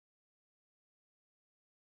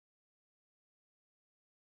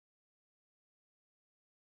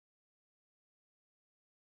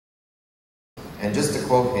And just to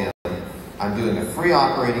quote him, I'm doing a free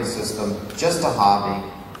operating system, just a hobby,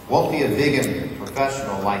 won't be a vegan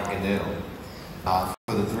professional like GNU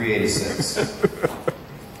for the 386.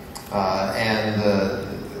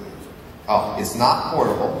 It's not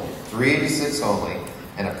portable, 386 only,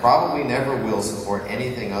 and it probably never will support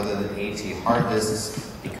anything other than AT hard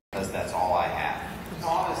disks because that's all I have. I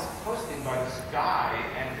saw this posting by this guy,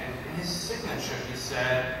 and in his signature he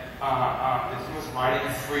said that he was writing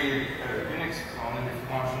a free Linux clone, and if you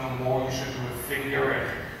want to know more, you should do a finger, and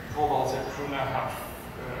Torvalds at Kruna helps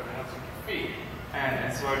you feed.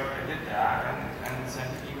 And so I did that, and sent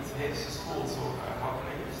an email and said, hey, this is cool, so how can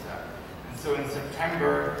I use that? And so in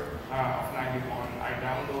September of '91, I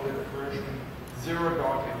downloaded version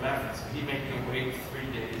 0.11, so he made me wait 3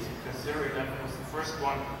 days, because 0.11 was the first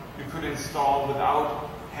one you could install without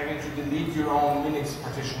having to delete your own Linux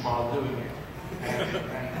partition while doing it.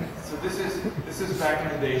 And so this is back in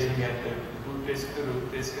the days when you had the boot disk,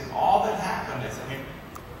 and all that happened is, I mean,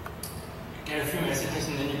 you get a few messages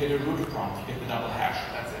and then you get a root prompt, you get the double hash,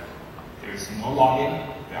 that's it. There is no login,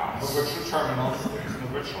 there are no virtual terminals, there is no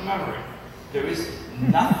virtual memory. There is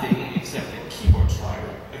nothing except a keyboard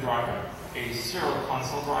driver, a serial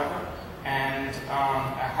console driver, and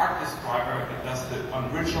a hard disk driver that does the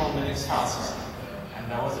original Linux file system. And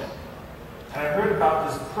that was it. And I heard about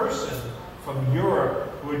this person from Europe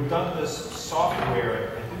who had done this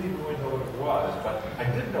software. I didn't even really know what it was, but I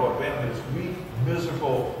did know it ran these weak,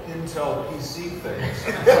 miserable Intel PC things.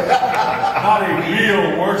 Not a real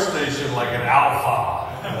workstation like an Alpha.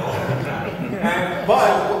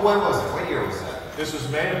 But when was it? What year was that? This was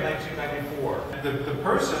May of 1994. The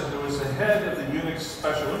person who was the head of the Unix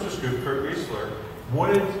Special Interest Group, Kurt Riesler,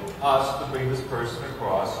 wanted us to bring this person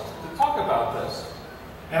across to talk about this.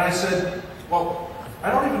 And I said, well, I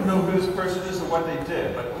don't even know who this person is or what they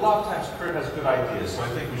did, but a lot of times Kurt has good ideas, so I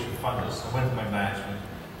think we should fund this. I went to my management,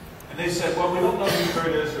 and they said, well, we don't know who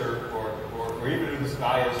Kurt is or even who this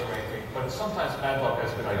guy is or anything, but sometimes maddog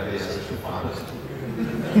has good ideas, so we should fund this.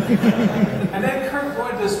 And then Kurt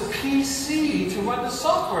wanted this PC to run the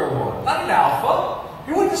software on, not an Alpha.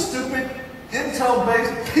 He wanted a stupid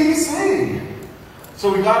Intel-based PC.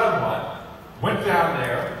 So we got him one, went down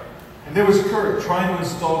there, and there was Kurt trying to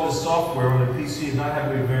install this software on the PC and not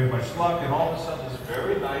having very much luck, and all of a sudden this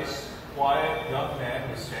very nice, quiet young man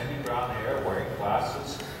with sandy brown hair, wearing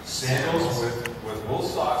glasses, sandals with wool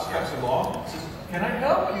socks, comes along and says, can I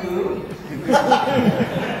help you?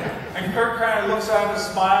 And Kurt kind of looks at him and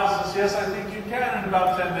smiles and says, yes, I think you can. And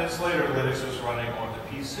about 10 minutes later, Linux was running on the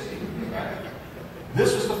PC.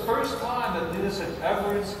 This was the first time that Linus had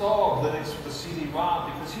ever installed Linux with a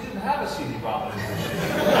CD-ROM because he didn't have a CD-ROM in his machine.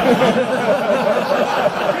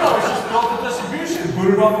 You know, it's just built the distribution,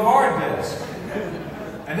 booted off a hard disk.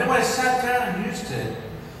 And then when I sat down and used it,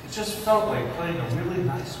 it just felt like playing a really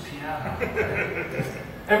nice piano.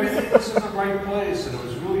 Everything was in the right place, and it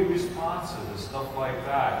was really responsive and stuff like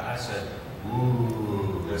that. And I said,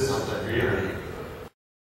 ooh, there's something really good.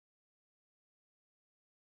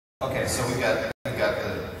 Okay, so we got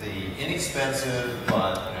the inexpensive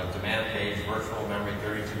but demand page virtual memory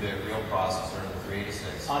 32-bit real processor in the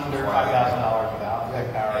 386. Under $5,000 without the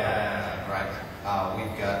power. Yeah, right.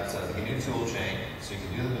 We've got the GNU tool chain, so you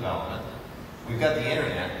can do the development. We've got the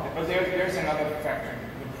internet. But there's another factor.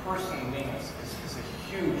 The person Linus is a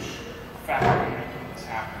huge factor in making this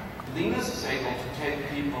happen. Linus is able to take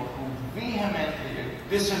people who vehemently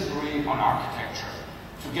disagree on architecture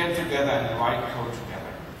to get together and write code together.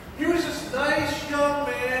 He was this nice young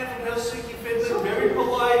man from Helsinki, Finland, very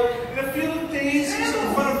polite, in a field of daisies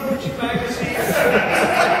in front of Gucci magazine. He's the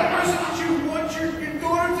kind of person that you want your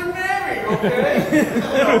daughter to marry, okay?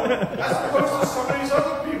 As opposed to some of these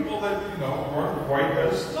other people that, weren't quite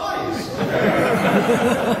as nice.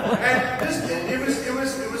 And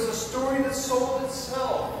it was a story that sold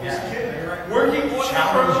itself. This kid working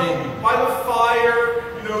on by the fire,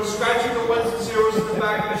 scratching the ones and zeros in the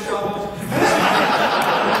back of the shovel.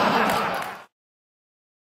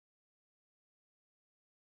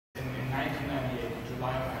 In 1998, in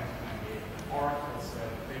July of 1998, Oracle said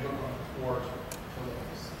they were going to port to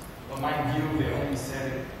Linux. Well, mind you, they only said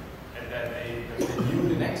it that they knew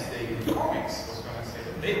the next day the comics was going to say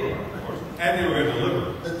that they were going to port. And they were going to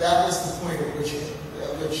deliver. But that was the point at which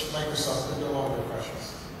Microsoft could no longer crush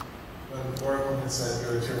us. When Oracle had said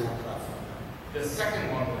you're a tier 1 platform. The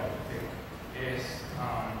second one that I think is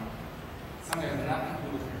something that has nothing to do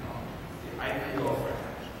with technology, the IPO of Red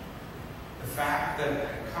Hat. The fact that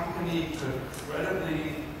a company could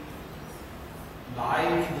credibly lie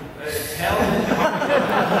to tell the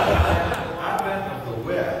advent of the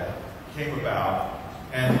web came about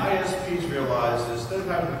And ISPs realized that instead of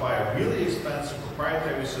having to buy a really expensive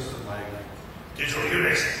proprietary system like Digital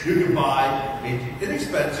Unix, you can buy an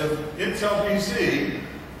inexpensive Intel PC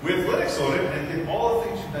with Linux on it and get all the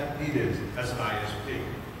things you needed as an ISP.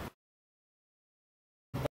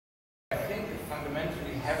 I think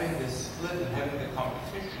fundamentally having this split and having the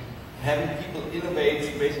competition, having people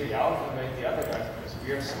innovate to basically out-innovate the other guys, because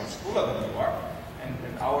we are so much cooler than you are, and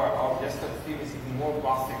our desktop theme is even more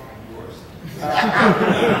gothic than yours. I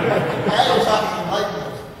was talking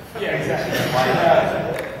enlightenment. Yeah, exactly.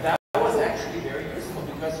 That was actually very useful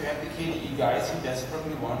because you have the KDE guys who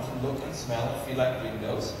desperately want to look and smell and feel like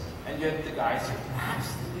Windows, and you have the guys who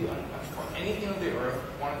absolutely, for anything on the earth,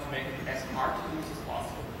 wanted to make it as hard to use as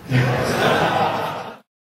possible.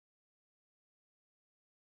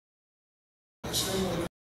 Extremely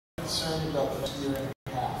concerned about the year and a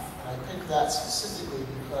half, and I picked that specifically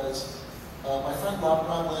because my friend Ron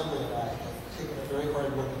Landley and I have taken a very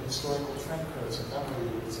hard look at historical trend curves of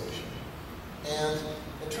memory utilization. And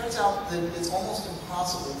it turns out that it's almost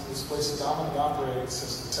impossible to displace a dominant operating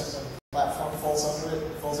system except when the platform falls under it,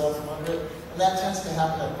 falls out from under it, and that tends to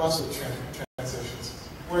happen at busted transitions.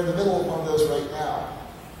 We're in the middle of one of those right now.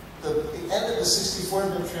 The end of the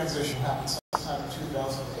 64-bit transition happened sometime in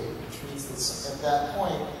 2008, which means that at that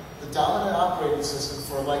point, the dominant operating system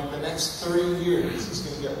for like the next 30 years is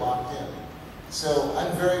going to get locked in. So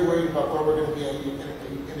I'm very worried about where we're going to be in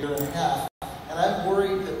a year and a half, and I'm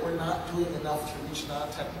worried that we're not doing enough to reach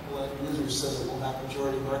non-technical end users so that we'll have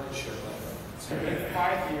majority market share by then. So in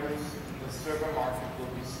 5 years, the server market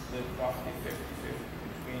will be split roughly 50-50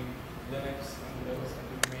 between Linux and Windows, and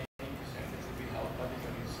the remaining percentage will be held by the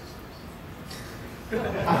Unix systems.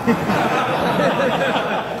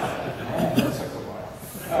 That took a while.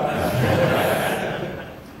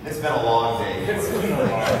 It's been a long day. It's been a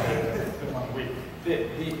long week. The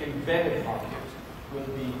embedded market will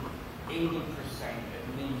be 80% at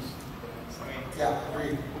least. I mean, Yeah,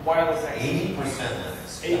 agreed. wireless access 80% points.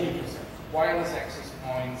 Linux. 80%. Wireless access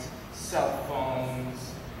points, cell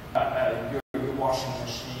phones, your washing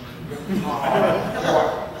machine, your car.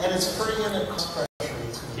 Yeah, and it's per unit cost pressure.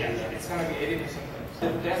 It's going to be 80%. The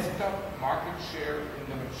desktop market share in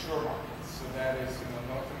the mature markets, so that is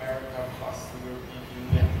North America plus the European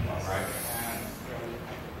Union plus and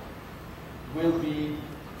will be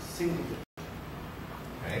single digit.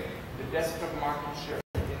 Okay. The desktop market share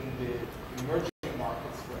in the emerging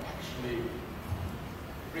markets, where actually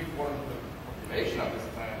 3/4 of the population of this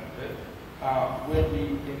planet will be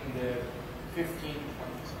in the 15-20%.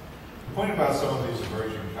 The point about some of these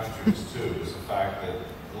emerging countries, too, is the fact that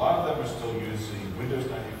a lot of them are still using Windows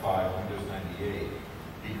 95, Windows 98,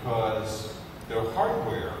 because their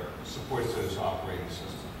hardware supports those operating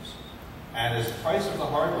systems. And as the price of the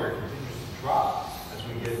hardware continues to drop, as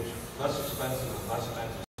we get less expensive and less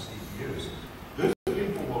expensive CPUs, those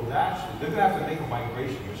people will naturally, they're going to have to make a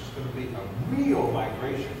migration, which is going to be a real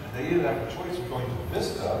migration. And they either have a choice of going to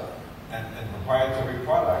Vista and proprietary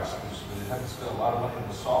products, which they have to spend a lot of money on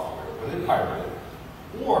the software, or they pirate it,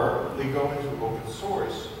 or they go into open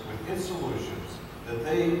source with its solutions that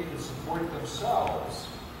they can support themselves.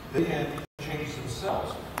 They can change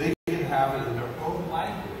themselves. They can have it in their own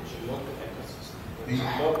language. Local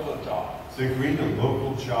ecosystem. Local jobs. They create the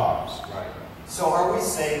local jobs, right? So are we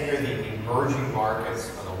saying here the emerging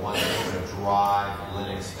markets are the ones that are going to drive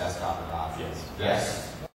Linux desktop adoption? Yes.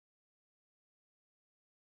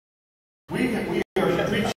 We are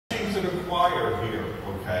preaching to the choir here,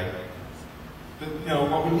 okay?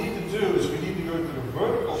 What we need to do is we need to go to the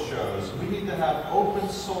vertical shows. We need to have open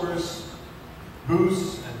source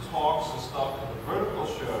booths and talks and stuff in the vertical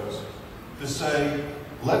shows to say,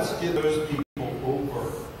 let's get those people over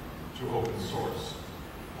to open source.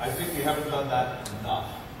 I think we haven't done that enough.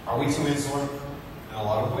 Are we too insular? In a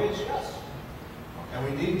lot of ways, yes. And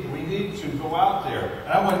we need to go out there.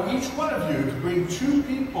 And I want each one of you to bring 2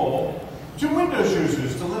 people, 2 Windows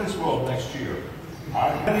users to Linux World next year.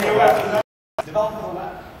 Develop for the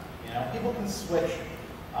web. People can switch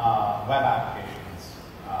web applications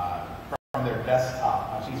from their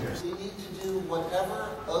desktop much easier. We need to do whatever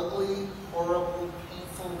ugly, horrible,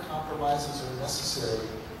 painful compromises are necessary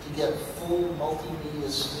to get full multimedia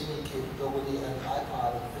streaming capability and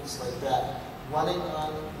iPod and things like that running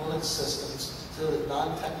on Linux systems so that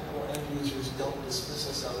non-technical end users don't dismiss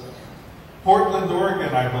us out of hand. Portland,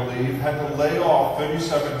 Oregon, I believe, had to lay off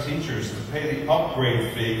 37 teachers to pay the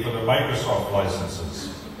upgrade fee for the Microsoft licenses.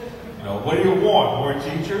 What do you want? More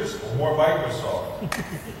teachers or more Microsoft?